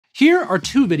Here are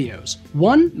two videos,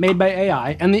 one made by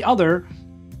AI and the other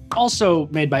also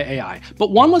made by AI,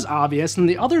 but one was obvious and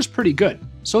the other's pretty good.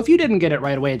 So if you didn't get it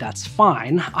right away, that's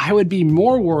fine. I would be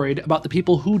more worried about the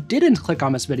people who didn't click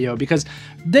on this video because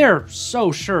they're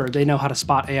so sure they know how to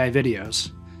spot AI videos.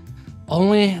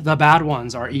 Only the bad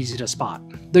ones are easy to spot.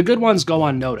 The good ones go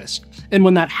unnoticed. And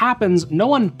when that happens, no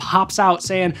one pops out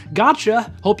saying,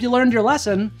 "Gotcha, hope you learned your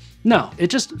lesson." No, it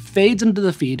just fades into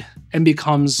the feed and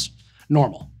becomes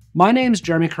normal. My name's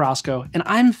Jeremy Carrasco, and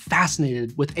I'm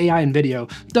fascinated with AI and video,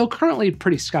 though currently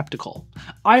pretty skeptical.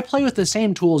 I play with the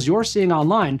same tools you're seeing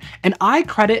online, and I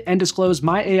credit and disclose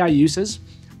my AI uses,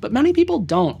 but many people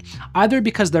don't, either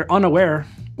because they're unaware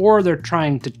or they're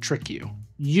trying to trick you.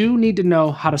 You need to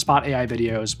know how to spot AI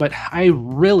videos, but I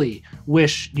really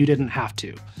wish you didn't have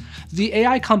to. The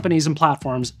AI companies and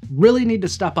platforms really need to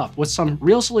step up with some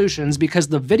real solutions because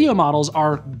the video models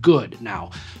are good now.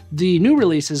 The new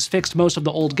releases fixed most of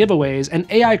the old giveaways, and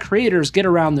AI creators get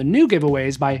around the new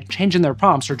giveaways by changing their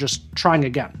prompts or just trying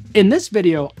again. In this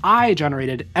video, I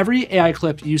generated every AI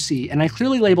clip you see, and I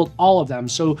clearly labeled all of them,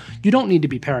 so you don't need to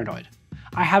be paranoid.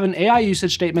 I have an AI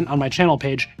usage statement on my channel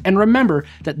page, and remember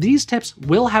that these tips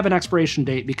will have an expiration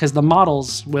date because the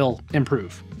models will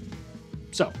improve.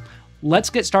 So, let's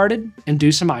get started and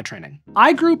do some eye training.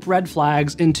 I group red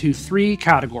flags into three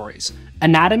categories: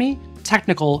 anatomy,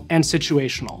 technical, and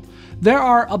situational. There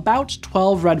are about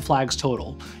 12 red flags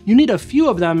total. You need a few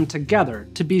of them together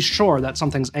to be sure that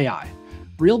something's AI.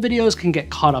 Real videos can get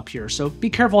caught up here, so be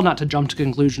careful not to jump to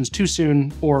conclusions too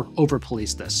soon or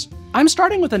over-police this. I'm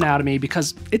starting with anatomy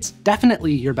because it's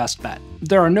definitely your best bet.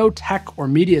 There are no tech or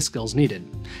media skills needed.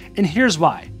 And here's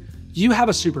why. You have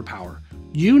a superpower.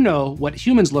 You know what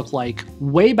humans look like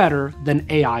way better than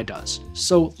AI does.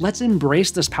 So let's embrace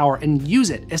this power and use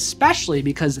it, especially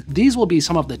because these will be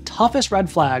some of the toughest red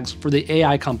flags for the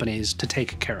AI companies to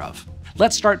take care of.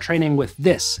 Let's start training with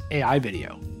this AI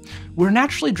video. We're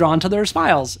naturally drawn to their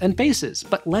smiles and faces,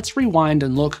 but let's rewind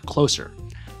and look closer.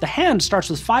 The hand starts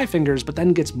with 5 fingers but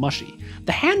then gets mushy.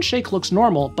 The handshake looks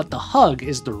normal, but the hug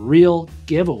is the real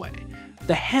giveaway.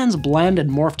 The hands blend and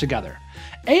morph together.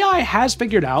 AI has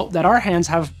figured out that our hands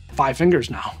have 5 fingers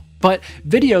now, but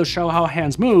videos show how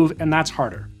hands move, and that's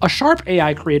harder. A sharp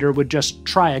AI creator would just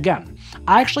try again.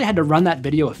 I actually had to run that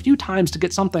video a few times to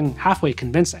get something halfway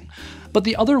convincing, but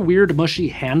the other weird mushy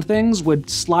hand things would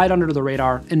slide under the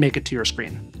radar and make it to your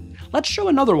screen. Let's show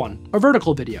another one, a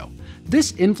vertical video.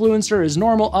 This influencer is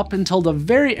normal up until the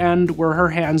very end where her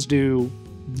hands do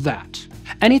that.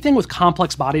 Anything with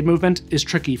complex body movement is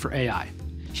tricky for AI.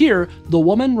 Here, the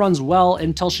woman runs well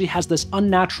until she has this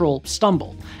unnatural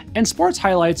stumble, and sports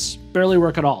highlights barely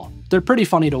work at all. They're pretty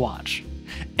funny to watch.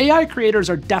 AI creators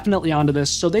are definitely onto this,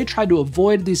 so they try to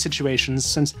avoid these situations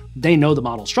since they know the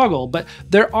model struggle, but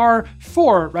there are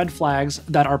 4 red flags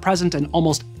that are present in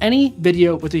almost any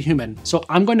video with a human, so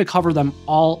I'm going to cover them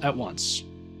all at once.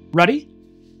 Ready?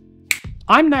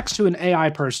 I'm next to an AI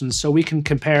person so we can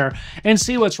compare and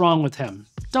see what's wrong with him.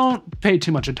 Don't pay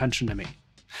too much attention to me.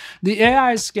 The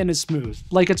AI's skin is smooth,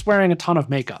 like it's wearing a ton of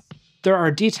makeup. There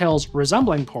are details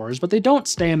resembling pores, but they don't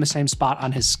stay in the same spot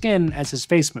on his skin as his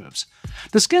face moves.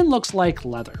 The skin looks like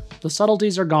leather. The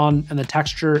subtleties are gone and the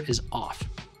texture is off.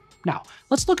 Now,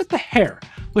 let's look at the hair,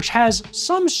 which has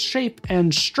some shape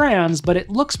and strands, but it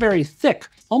looks very thick,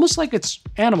 almost like it's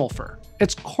animal fur.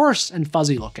 It's coarse and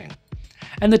fuzzy looking.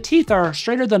 And the teeth are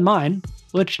straighter than mine,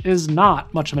 which is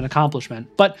not much of an accomplishment,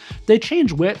 but they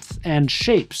change width and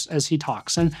shapes as he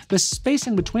talks, and the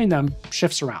spacing between them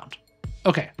shifts around.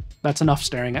 Okay, that's enough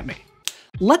staring at me.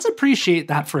 Let's appreciate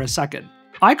that for a second.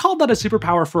 I called that a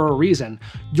superpower for a reason.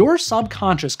 Your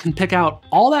subconscious can pick out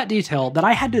all that detail that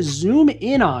I had to zoom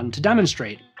in on to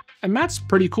demonstrate, and that's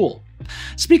pretty cool.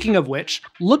 Speaking of which,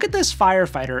 look at this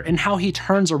firefighter and how he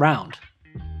turns around.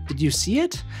 Did you see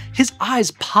it? His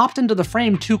eyes popped into the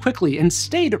frame too quickly and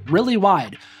stayed really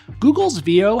wide. Google's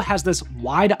VO has this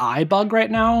wide eye bug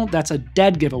right now that's a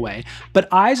dead giveaway, but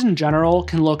eyes in general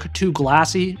can look too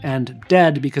glassy and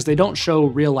dead because they don't show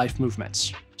real-life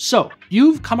movements. So,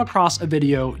 you've come across a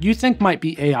video you think might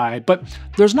be AI, but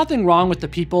there's nothing wrong with the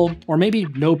people, or maybe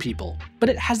no people, but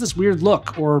it has this weird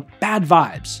look or bad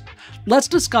vibes. Let's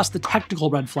discuss the technical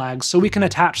red flags so we can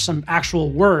attach some actual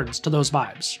words to those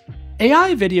vibes.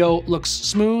 AI video looks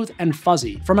smooth and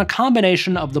fuzzy from a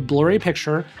combination of the blurry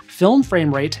picture, film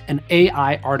frame rate, and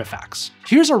AI artifacts.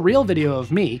 Here's a real video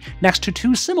of me next to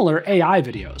 2 similar AI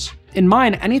videos. In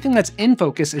mine, anything that's in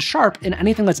focus is sharp and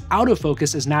anything that's out of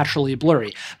focus is naturally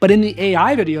blurry. But in the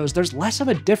AI videos, there's less of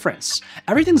a difference.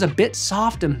 Everything's a bit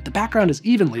soft and the background is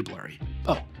evenly blurry.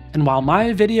 Oh, And while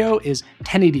my video is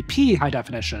 1080p high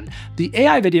definition, the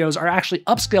AI videos are actually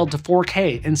upscaled to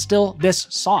 4K and still this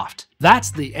soft.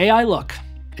 That's the AI look.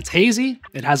 It's hazy,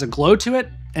 it has a glow to it,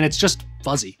 and it's just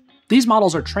fuzzy. These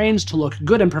models are trained to look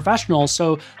good and professional,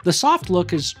 so the soft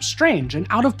look is strange and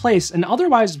out of place in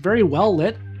otherwise very well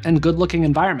lit and good looking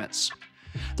environments.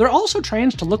 They're also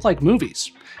trained to look like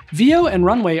movies. Veo and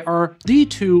Runway are the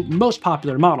two most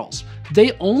popular models.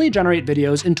 They only generate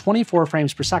videos in 24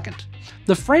 frames per second.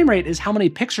 The frame rate is how many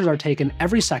pictures are taken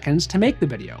every second to make the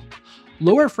video.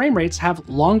 Lower frame rates have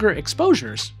longer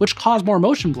exposures, which cause more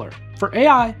motion blur. For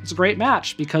AI, it's a great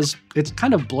match because it's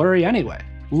kind of blurry anyway.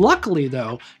 Luckily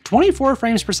though, 24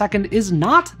 frames per second is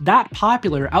not that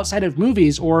popular outside of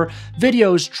movies or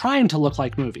videos trying to look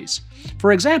like movies.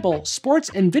 For example, sports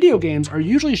and video games are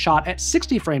usually shot at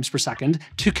 60 frames per second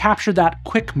to capture that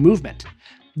quick movement.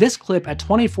 This clip at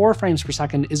 24 frames per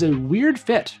second is a weird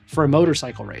fit for a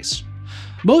motorcycle race.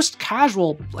 Most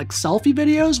casual, like selfie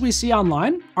videos we see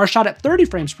online are shot at 30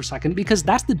 frames per second because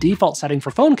that's the default setting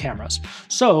for phone cameras.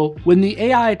 So when the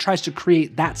AI tries to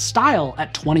create that style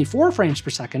at 24 frames per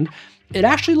second, it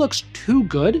actually looks too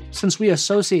good since we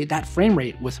associate that frame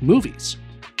rate with movies.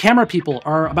 Camera people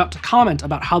are about to comment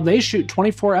about how they shoot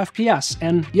 24 FPS,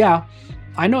 and yeah,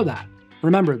 I know that.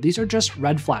 Remember, these are just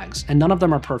red flags, and none of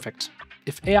them are perfect.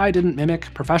 If AI didn't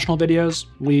mimic professional videos,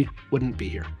 we wouldn't be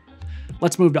here.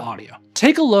 Let's move to audio.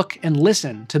 Take a look and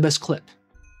listen to this clip.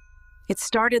 It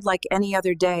started like any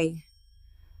other day,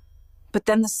 but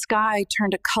then the sky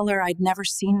turned a color I'd never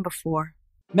seen before.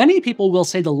 Many people will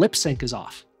say the lip sync is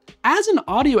off. As an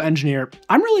audio engineer,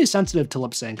 I'm really sensitive to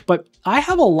lip sync, but I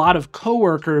have a lot of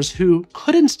coworkers who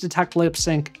couldn't detect lip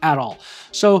sync at all,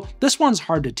 so this one's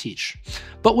hard to teach.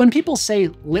 But when people say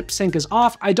lip sync is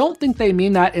off, I don't think they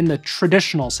mean that in the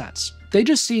traditional sense. They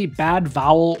just see bad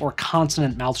vowel or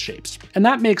consonant mouth shapes, and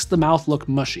that makes the mouth look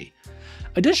mushy.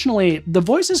 Additionally, the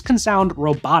voices can sound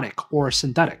robotic or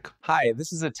synthetic. Hi,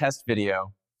 this is a test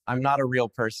video. I'm not a real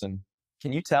person.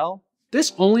 Can you tell?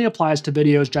 This only applies to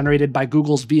videos generated by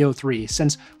Google's Veo 3,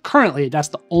 since currently that's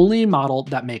the only model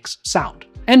that makes sound.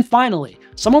 And finally,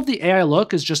 some of the AI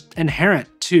look is just inherent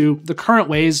to the current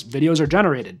ways videos are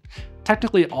generated.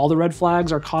 Technically, all the red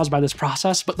flags are caused by this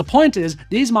process, but the point is,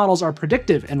 these models are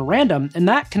predictive and random, and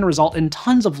that can result in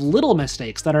tons of little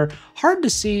mistakes that are hard to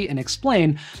see and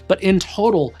explain, but in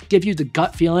total give you the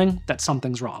gut feeling that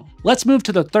something's wrong. Let's move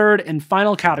to the third and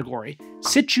final category,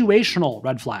 situational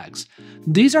red flags.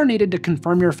 These are needed to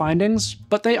confirm your findings,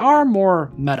 but they are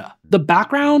more meta. The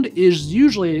background is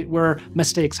usually where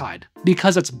mistakes hide,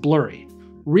 because it's blurry.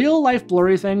 Real-life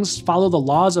blurry things follow the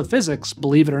laws of physics,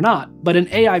 believe it or not, but in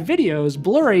AI videos,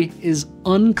 blurry is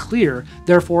unclear,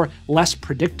 therefore less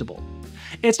predictable.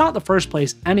 It's not the first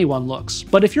place anyone looks,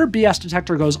 but if your BS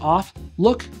detector goes off,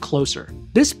 look closer.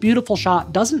 This beautiful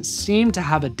shot doesn't seem to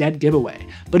have a dead giveaway,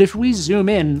 but if we zoom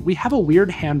in, we have a weird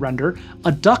hand render,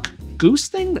 a duck goose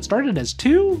thing that started as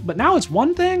two, but now it's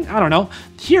one thing? I don't know.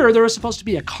 Here, there was supposed to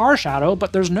be a car shadow,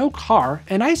 but there's no car,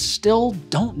 and I still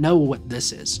don't know what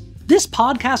this is. This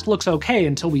podcast looks okay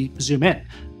until we zoom in.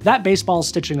 That baseball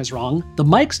stitching is wrong, the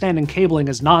mic stand and cabling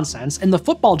is nonsense, and the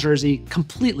football jersey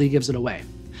completely gives it away.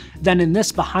 Then in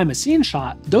this behind-the-scenes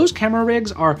shot, those camera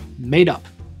rigs are made up.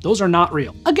 Those are not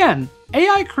real. Again,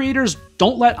 AI creators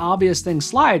don't let obvious things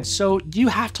slide, so you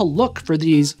have to look for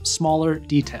these smaller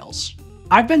details.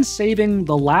 I've been saving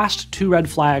the last two red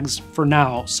flags for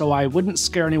now, so I wouldn't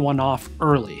scare anyone off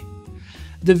early.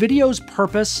 The video's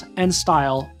purpose and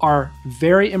style are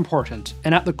very important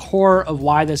and at the core of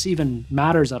why this even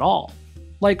matters at all.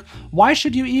 Like, why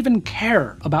should you even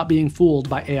care about being fooled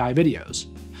by AI videos?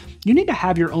 You need to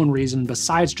have your own reason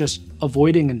besides just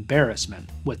avoiding embarrassment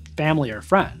with family or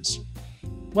friends.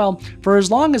 Well, for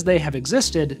as long as they have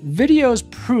existed, videos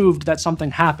proved that something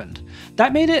happened.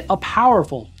 That made it a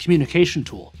powerful communication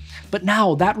tool. But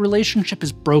now that relationship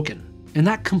is broken, and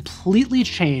that completely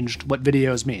changed what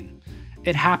videos mean.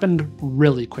 It happened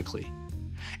really quickly.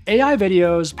 AI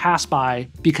videos pass by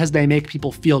because they make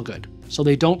people feel good, so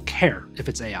they don't care if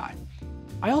it's AI.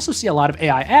 I also see a lot of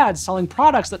AI ads selling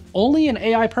products that only an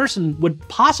AI person would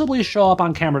possibly show up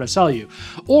on camera to sell you.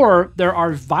 Or there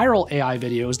are viral AI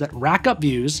videos that rack up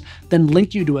views, then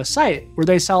link you to a site where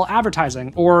they sell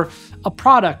advertising or a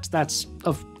product that's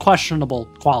of questionable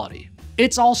quality.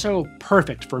 It's also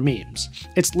perfect for memes.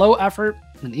 It's low effort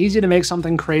and easy to make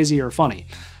something crazy or funny.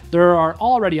 There are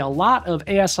already a lot of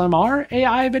ASMR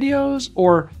AI videos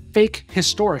or fake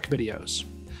historic videos.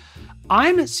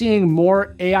 I'm seeing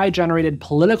more AI-generated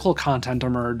political content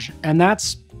emerge, and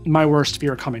that's my worst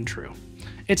fear coming true.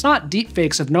 It's not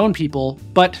deepfakes of known people,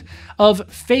 but of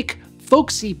fake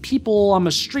folksy people on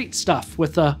the street stuff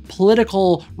with a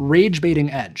political rage-baiting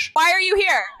edge. Why are you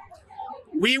here?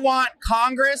 We want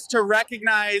Congress to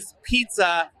recognize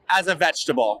pizza as a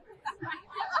vegetable.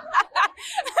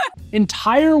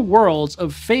 Entire worlds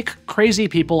of fake, crazy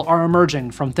people are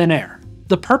emerging from thin air.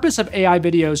 The purpose of AI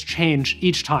videos change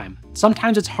each time.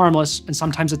 Sometimes it's harmless and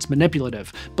sometimes it's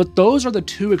manipulative, but those are the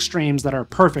two extremes that are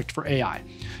perfect for AI.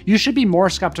 You should be more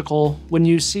skeptical when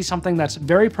you see something that's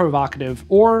very provocative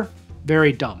or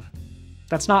very dumb.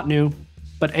 That's not new,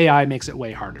 but AI makes it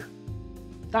way harder.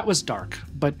 That was dark,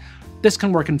 but this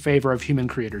can work in favor of human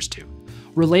creators too.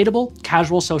 Relatable,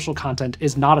 casual social content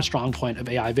is not a strong point of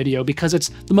AI video because it's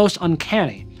the most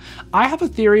uncanny. I have a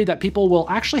theory that people will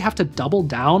actually have to double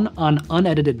down on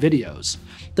unedited videos.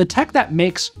 The tech that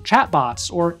makes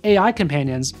chatbots or AI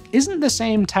companions isn't the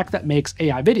same tech that makes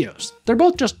AI videos. They're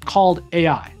both just called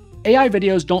AI. AI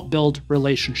videos don't build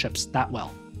relationships that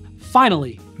well.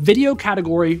 Finally, video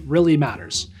category really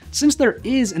matters. Since there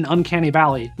is an uncanny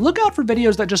valley, look out for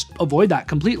videos that just avoid that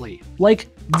completely, like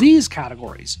these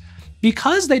categories.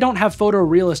 Because they don't have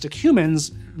photorealistic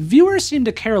humans, viewers seem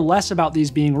to care less about these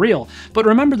being real, but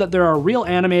remember that there are real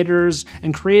animators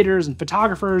and creators and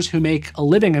photographers who make a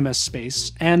living in this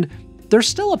space, and they're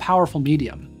still a powerful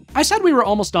medium. I said we were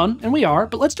almost done, and we are,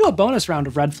 but let's do a bonus round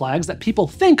of red flags that people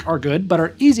think are good but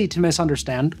are easy to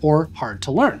misunderstand or hard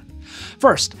to learn.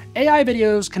 First, AI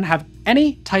videos can have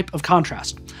any type of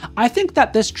contrast. I think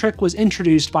that this trick was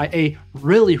introduced by a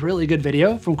really good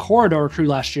video from Corridor Crew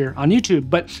last year on YouTube,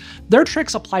 but their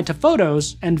tricks applied to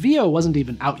photos and VO wasn't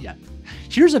even out yet.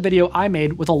 Here's a video I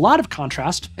made with a lot of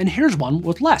contrast, and here's one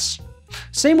with less.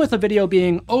 Same with a video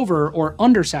being over or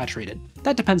undersaturated.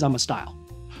 That depends on the style.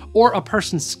 Or a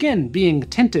person's skin being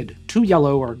tinted too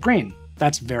yellow or green.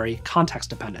 That's very context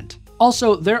dependent.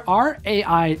 Also, there are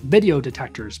AI video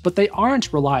detectors, but they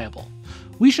aren't reliable.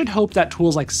 We should hope that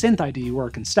tools like SynthID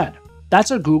work instead. That's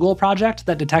a Google project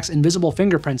that detects invisible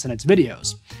fingerprints in its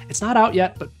videos. It's not out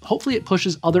yet, but hopefully it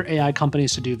pushes other AI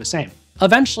companies to do the same.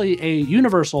 Eventually, a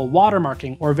universal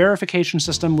watermarking or verification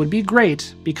system would be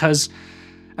great because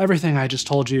everything I just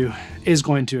told you is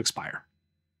going to expire.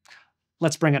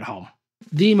 Let's bring it home.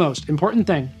 The most important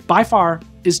thing, by far,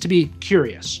 is to be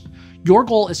curious. Your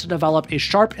goal is to develop a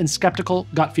sharp and skeptical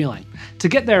gut feeling. To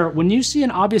get there, when you see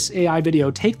an obvious AI video,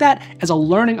 take that as a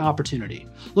learning opportunity.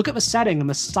 Look at the setting and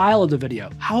the style of the video,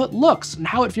 how it looks and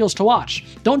how it feels to watch.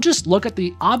 Don't just look at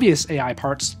the obvious AI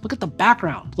parts, look at the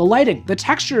background, the lighting, the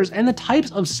textures, and the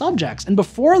types of subjects. And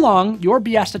before long, your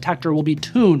BS detector will be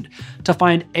tuned to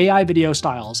find AI video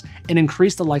styles and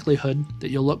increase the likelihood that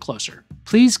you'll look closer.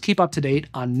 Please keep up to date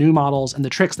on new models and the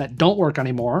tricks that don't work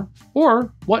anymore,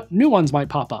 or what new ones might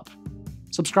pop up.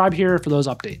 Subscribe here for those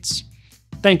updates.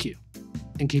 Thank you,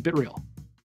 and keep it real.